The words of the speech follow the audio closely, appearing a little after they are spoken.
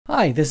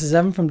Hi, this is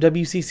Evan from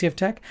WCCF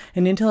Tech,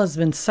 and Intel has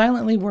been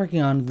silently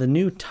working on the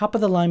new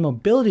top-of-the-line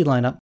mobility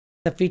lineup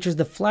that features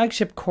the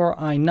flagship Core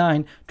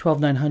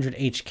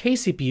i9-12900HX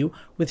CPU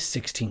with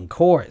 16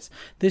 cores.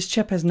 This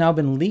chip has now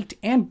been leaked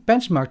and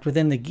benchmarked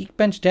within the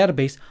Geekbench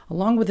database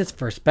along with its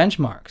first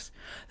benchmarks.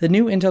 The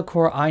new Intel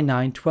Core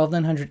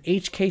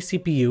i9-12900HX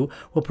CPU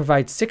will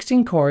provide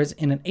 16 cores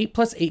in an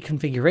 8+8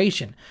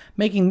 configuration,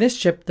 making this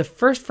chip the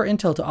first for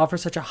Intel to offer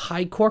such a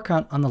high core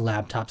count on the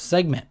laptop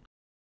segment.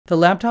 The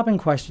laptop in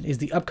question is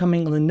the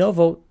upcoming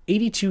Lenovo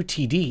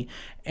 82TD,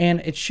 and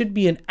it should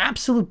be an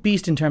absolute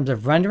beast in terms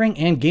of rendering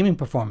and gaming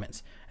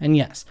performance. And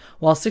yes,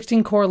 while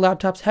 16-core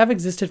laptops have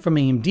existed from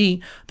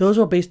AMD, those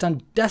were based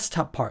on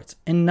desktop parts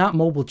and not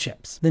mobile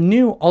chips. The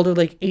new Alder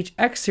Lake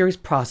HX series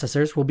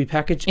processors will be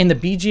packaged in the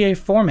BGA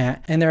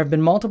format, and there have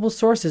been multiple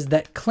sources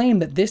that claim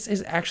that this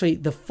is actually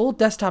the full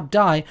desktop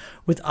die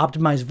with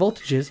optimized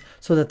voltages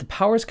so that the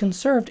power is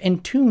conserved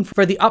and tuned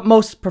for the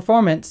utmost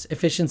performance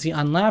efficiency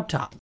on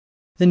laptop.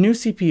 The new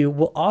CPU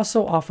will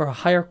also offer a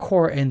higher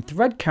core and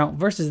thread count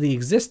versus the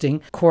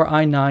existing Core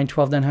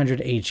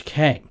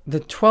i9-12900HX. The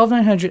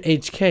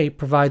 12900HX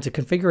provides a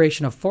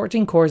configuration of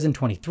 14 cores and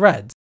 20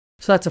 threads,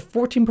 so that's a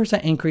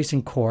 14% increase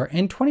in core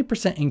and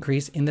 20%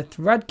 increase in the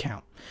thread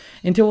count.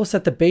 Intel will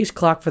set the base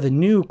clock for the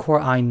new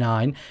Core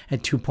i9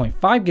 at 2.5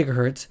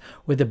 GHz,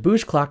 with a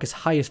boost clock as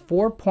high as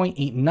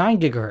 4.89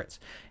 GHz.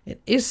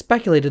 It is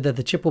speculated that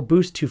the chip will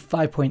boost to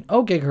 5.0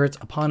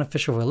 GHz upon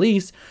official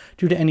release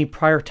due to any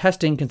prior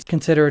testing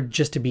considered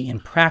just to be in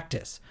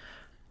practice.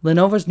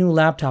 Lenovo's new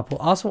laptop will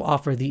also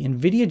offer the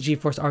NVIDIA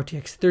GeForce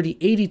RTX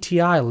 3080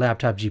 Ti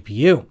laptop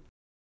GPU.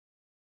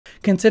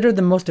 Considered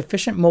the most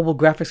efficient mobile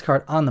graphics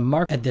card on the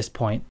market at this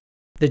point,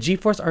 the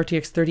GeForce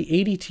RTX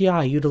 3080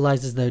 Ti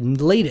utilizes the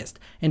latest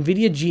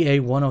NVIDIA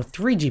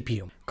GA103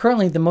 GPU.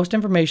 Currently, the most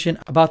information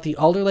about the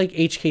Alder Lake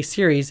HK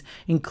series,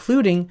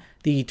 including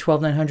the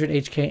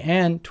 12900HK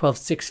and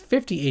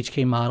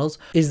 12650HK models,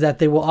 is that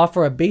they will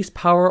offer a base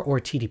power or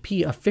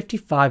TDP of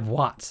 55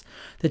 watts.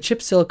 The chip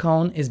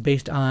silicon is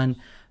based on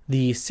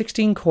the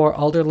 16-core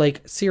Alder Lake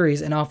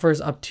series and offers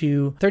up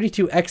to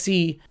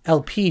 32Xe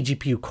LP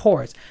GPU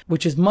cores,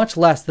 which is much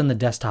less than the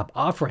desktop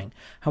offering.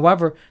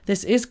 However,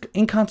 this is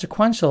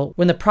inconsequential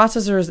when the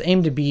processor is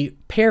aimed to be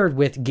paired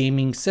with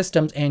gaming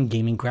systems and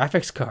gaming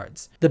graphics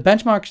cards. The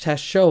benchmark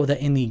tests show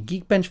that in the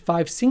Geekbench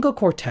 5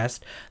 single-core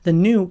test, the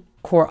new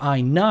Core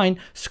i9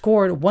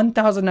 scored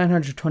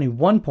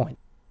 1,921 points.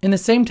 In the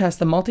same test,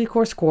 the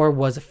multi-core score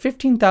was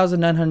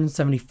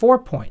 15,974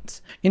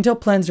 points. Intel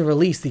plans to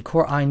release the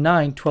Core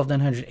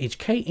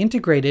i9-12900HX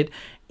integrated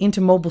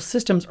into mobile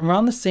systems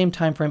around the same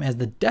timeframe as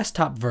the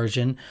desktop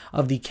version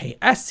of the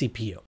KS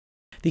CPU.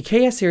 The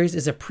KS series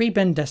is a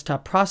pre-bin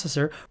desktop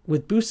processor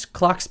with boost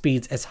clock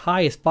speeds as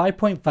high as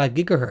 5.5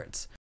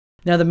 GHz.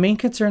 Now, the main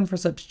concern for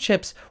such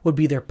chips would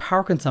be their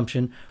power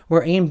consumption,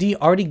 where AMD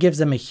already gives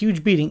them a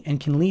huge beating and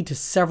can lead to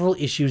several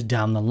issues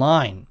down the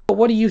line. But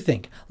what do you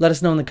think? Let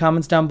us know in the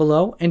comments down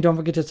below, and don't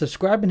forget to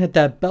subscribe and hit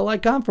that bell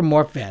icon for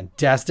more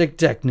fantastic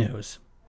tech news.